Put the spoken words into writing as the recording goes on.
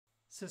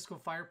Cisco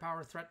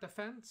Firepower Threat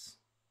Defense,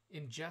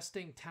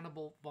 ingesting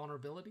Tenable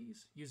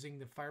vulnerabilities using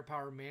the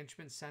Firepower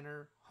Management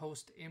Center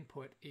Host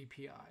Input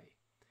API.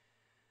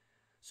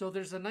 So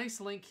there's a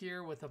nice link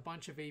here with a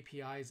bunch of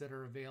APIs that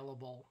are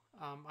available.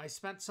 I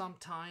spent some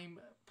time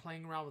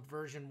playing around with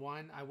version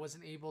 1. I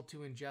wasn't able to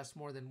ingest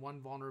more than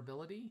one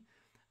vulnerability.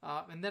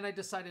 And then I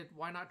decided,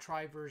 why not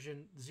try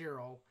version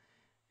 0?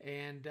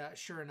 And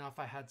sure enough,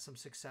 I had some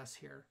success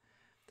here.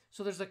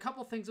 So there's a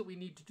couple things that we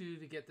need to do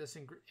to get this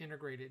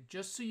integrated.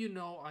 Just so you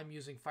know, I'm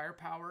using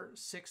Firepower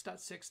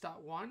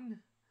 6.6.1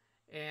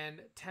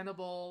 and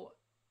Tenable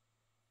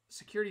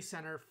Security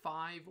Center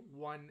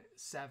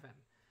 5.1.7.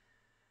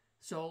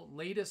 So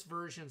latest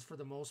versions for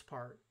the most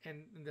part,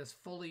 and this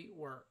fully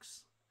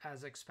works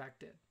as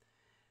expected.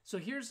 So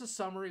here's the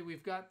summary.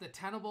 We've got the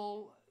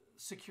Tenable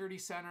Security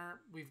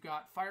Center, we've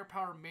got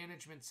Firepower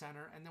Management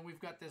Center, and then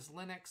we've got this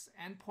Linux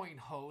endpoint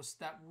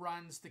host that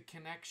runs the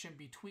connection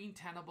between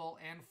Tenable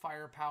and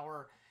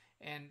Firepower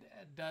and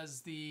does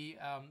the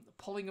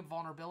pulling of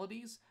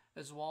vulnerabilities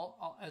as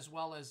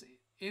well as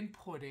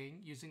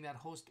inputting, using that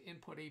host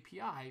input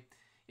API,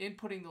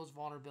 inputting those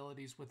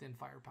vulnerabilities within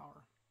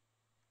Firepower.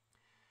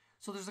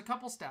 So there's a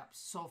couple steps.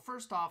 So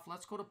first off,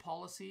 let's go to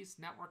Policies,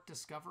 Network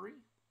Discovery.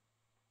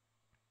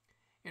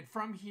 And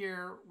from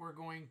here, we're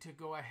going to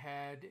go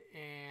ahead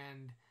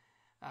and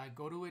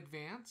go to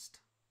Advanced.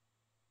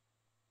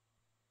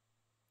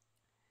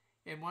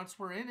 And once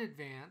we're in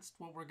Advanced,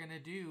 what we're going to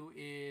do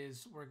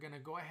is we're going to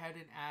go ahead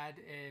and add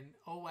an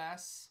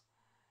OS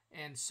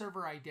and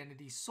server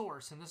identity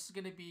source. And this is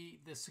going to be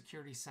the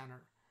Security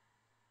Center.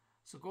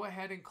 So go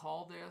ahead and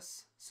call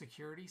this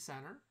Security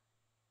Center.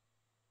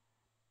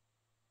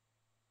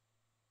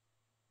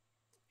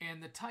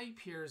 And the type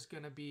here is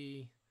going to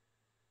be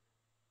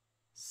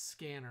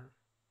scanner.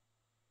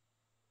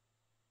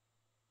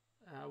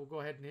 We'll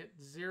go ahead and hit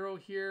 0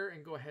 here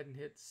and go ahead and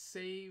hit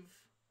save.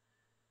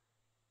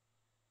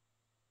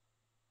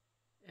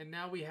 And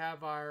now we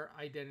have our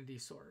identity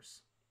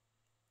source.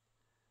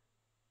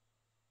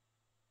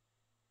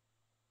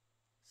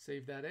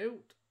 Save that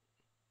out.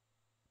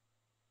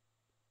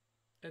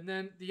 And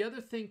then the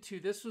other thing too,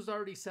 this was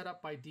already set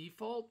up by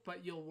default,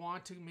 but you'll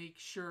want to make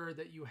sure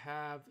that you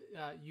have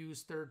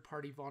used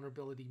third-party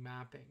vulnerability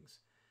mappings.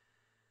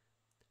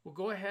 We'll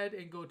go ahead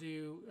and go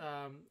to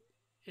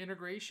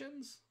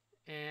integrations,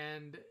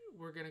 and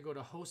we're going to go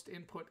to host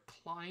input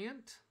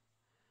client.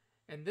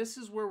 And this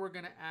is where we're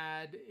going to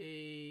add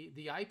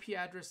the IP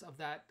address of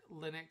that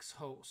Linux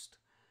host.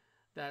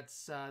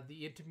 That's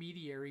the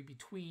intermediary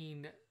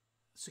between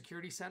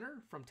Security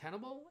Center from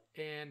Tenable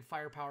and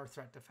Firepower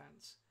Threat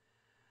Defense.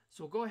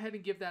 So we'll go ahead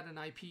and give that an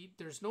IP.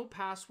 There's no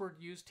password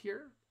used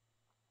here.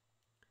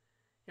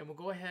 And we'll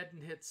go ahead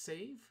and hit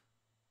save.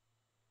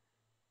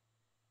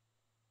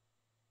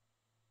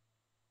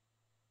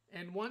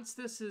 And once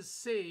this is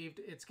saved,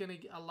 it's going to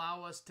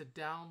allow us to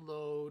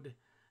download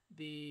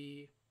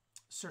the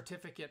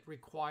certificate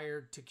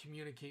required to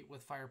communicate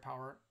with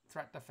Firepower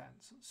Threat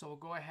Defense. So we'll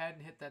go ahead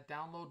and hit that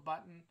download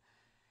button.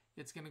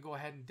 It's going to go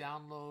ahead and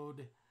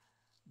download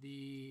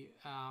the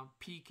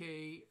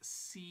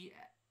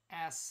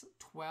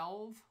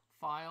PKCS12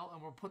 file,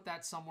 and we'll put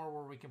that somewhere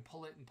where we can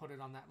pull it and put it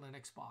on that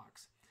Linux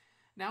box.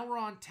 Now we're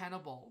on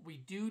Tenable. We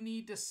do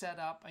need to set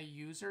up a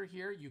user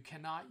here. You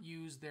cannot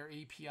use their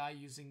API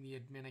using the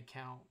admin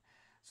account.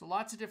 So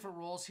lots of different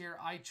roles here.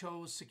 I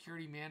chose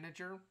Security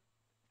Manager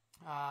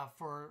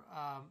for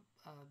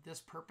this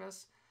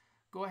purpose.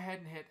 Go ahead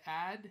and hit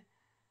Add.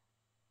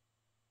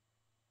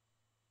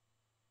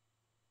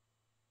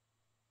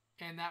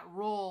 And that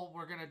role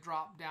we're going to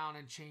drop down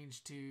and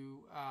change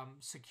to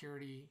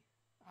Security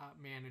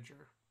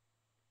Manager.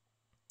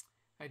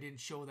 I didn't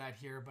show that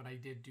here, but I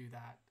did do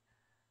that.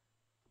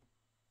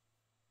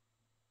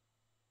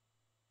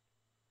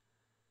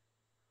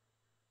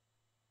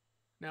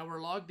 Now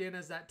we're logged in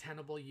as that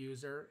Tenable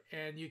user,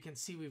 and you can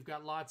see we've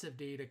got lots of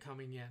data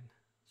coming in.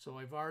 So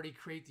I've already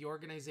created the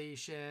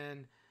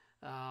organization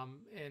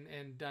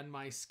and done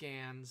my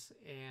scans,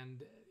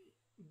 and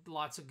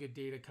lots of good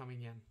data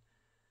coming in.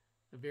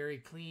 A very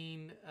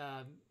clean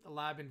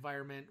lab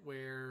environment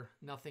where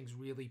nothing's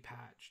really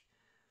patched.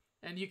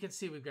 And you can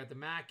see we've got the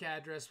MAC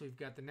address, we've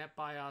got the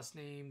NetBIOS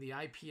name, the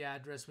IP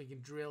address. We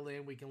can drill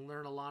in, we can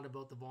learn a lot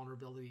about the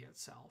vulnerability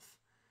itself.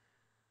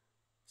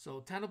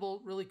 So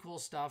Tenable, really cool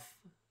stuff.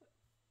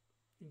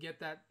 Get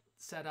that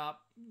set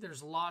up.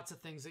 There's lots of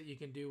things that you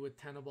can do with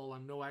Tenable.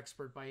 I'm no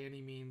expert by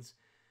any means,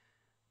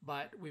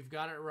 but we've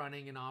got it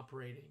running and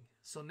operating.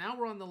 So now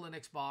we're on the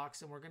Linux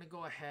box, and we're going to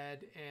go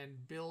ahead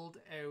and build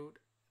out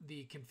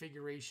the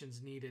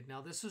configurations needed.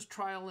 Now this is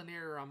trial and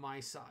error on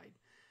my side.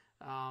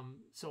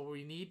 So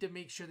we need to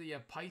make sure that you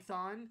have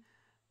Python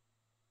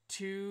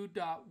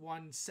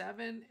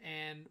 2.17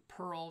 and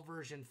Perl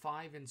version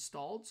 5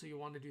 installed. So you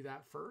want to do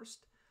that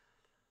first.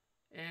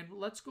 And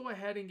let's go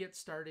ahead and get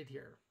started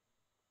here.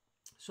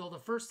 So the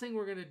first thing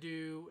we're going to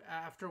do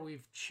after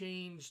we've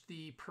changed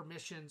the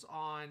permissions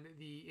on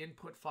the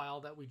input file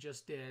that we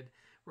just did,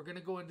 we're going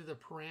to go into the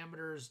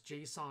parameters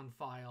JSON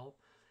file,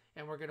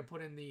 and we're going to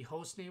put in the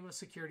host name of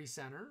Security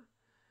Center,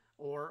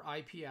 or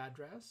IP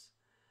address,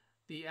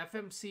 the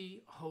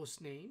FMC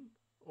host name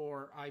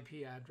or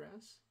IP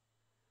address.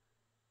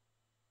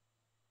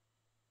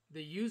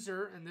 The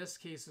user in this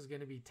case is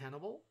going to be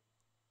Tenable.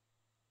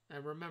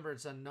 And remember,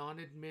 it's a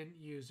non-admin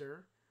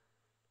user.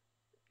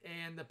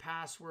 And the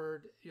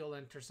password, you'll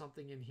enter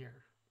something in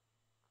here.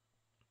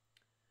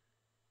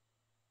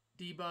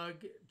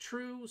 Debug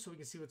true, so we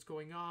can see what's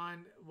going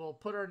on. We'll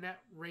put our net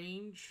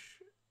range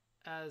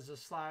as a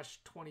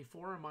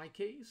 /24 in my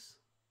case.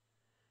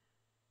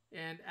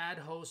 And add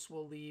host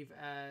will leave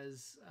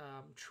as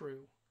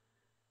true.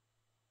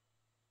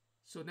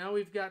 So now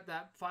we've got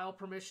that file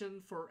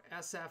permission for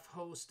sf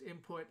host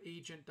input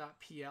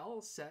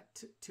agent.pl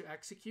set to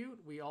execute.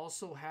 We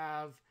also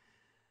have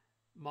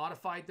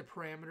modified the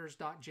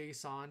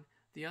parameters.json.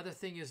 The other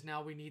thing is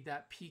now we need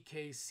that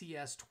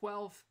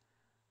pkcs12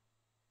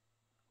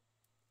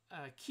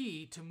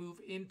 key to move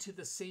into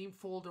the same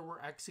folder we're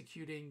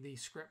executing the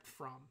script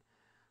from.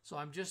 So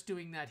I'm just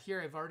doing that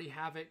here. I've already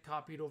have it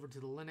copied over to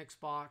the Linux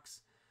box.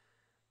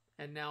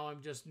 And now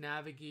I'm just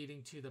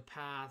navigating to the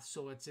path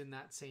so it's in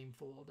that same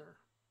folder.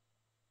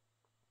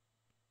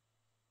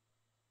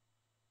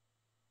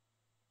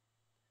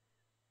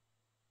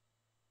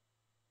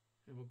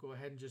 And we'll go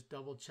ahead and just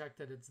double check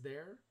that it's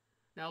there.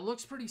 Now it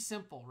looks pretty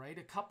simple, right?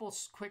 A couple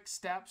quick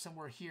steps and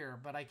we're here.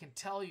 But I can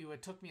tell you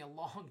it took me a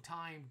long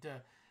time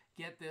to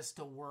get this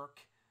to work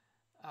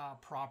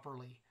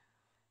properly.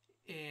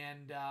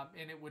 And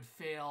it would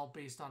fail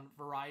based on a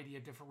variety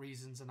of different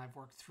reasons, and I've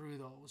worked through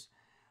those.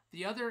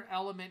 The other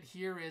element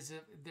here is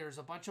there's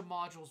a bunch of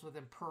modules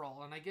within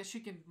Perl, and I guess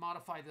you can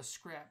modify the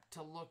script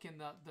to look in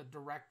the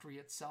directory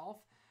itself.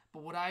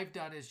 But what I've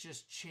done is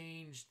just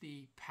change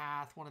the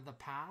path, one of the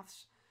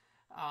paths.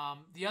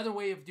 The other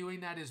way of doing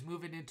that is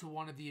moving into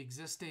one of the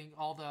existing,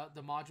 all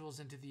the modules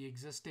into the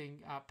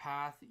existing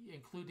path,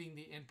 including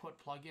the input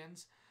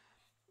plugins.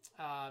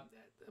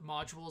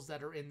 Modules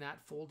that are in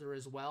that folder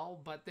as well,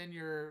 but then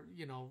you're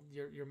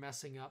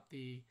messing up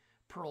the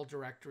Perl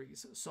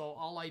directories. So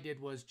all I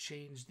did was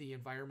change the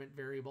environment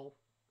variable,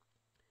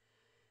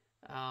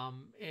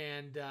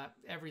 and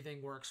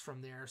everything works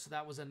from there. So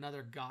that was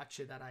another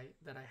gotcha that I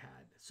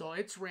had. So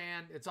it's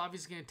ran. It's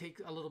obviously going to take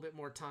a little bit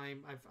more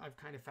time. I've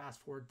kind of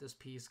fast forwarded this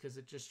piece because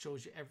it just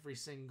shows you every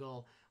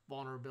single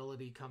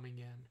vulnerability coming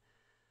in.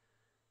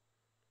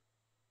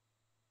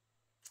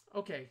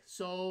 Okay,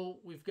 so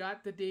we've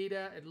got the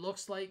data. It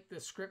looks like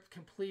the script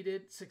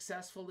completed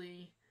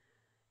successfully.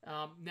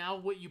 Now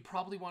what you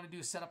probably want to do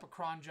is set up a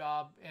cron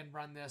job and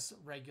run this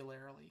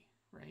regularly,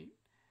 right?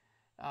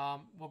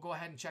 We'll go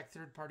ahead and check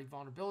third-party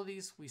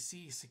vulnerabilities. We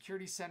see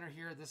Security Center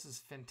here. This is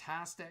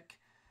fantastic.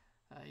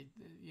 I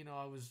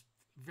was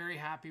very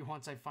happy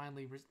once I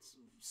finally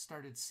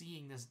started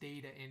seeing this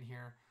data in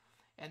here.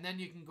 And then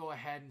you can go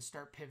ahead and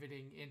start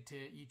pivoting into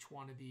each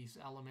one of these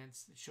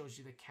elements. It shows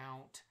you the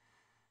count.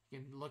 You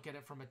can look at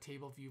it from a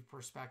table view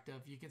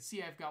perspective. You can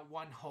see I've got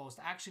one host.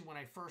 Actually, when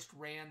I first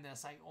ran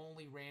this, I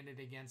only ran it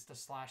against a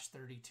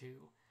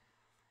 /32.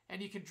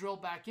 And you can drill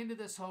back into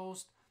this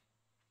host,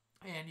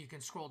 and you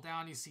can scroll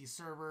down. You see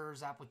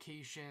servers,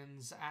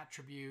 applications,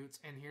 attributes,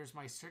 and here's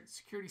my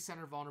Security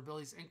Center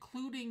vulnerabilities,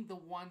 including the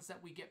ones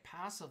that we get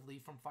passively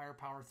from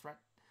Firepower Threat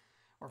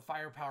or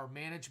Firepower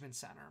Management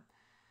Center.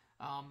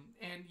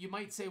 And you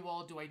might say,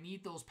 well, do I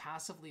need those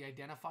passively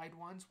identified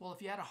ones? Well,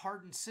 if you had a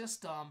hardened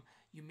system,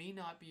 you may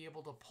not be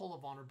able to pull a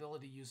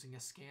vulnerability using a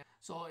scan.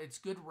 So it's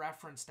good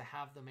reference to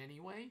have them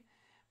anyway.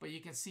 But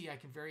you can see I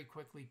can very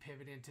quickly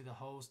pivot into the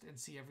host and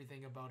see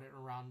everything about it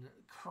around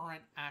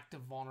current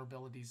active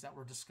vulnerabilities that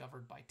were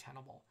discovered by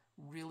Tenable.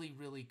 Really,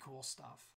 really cool stuff.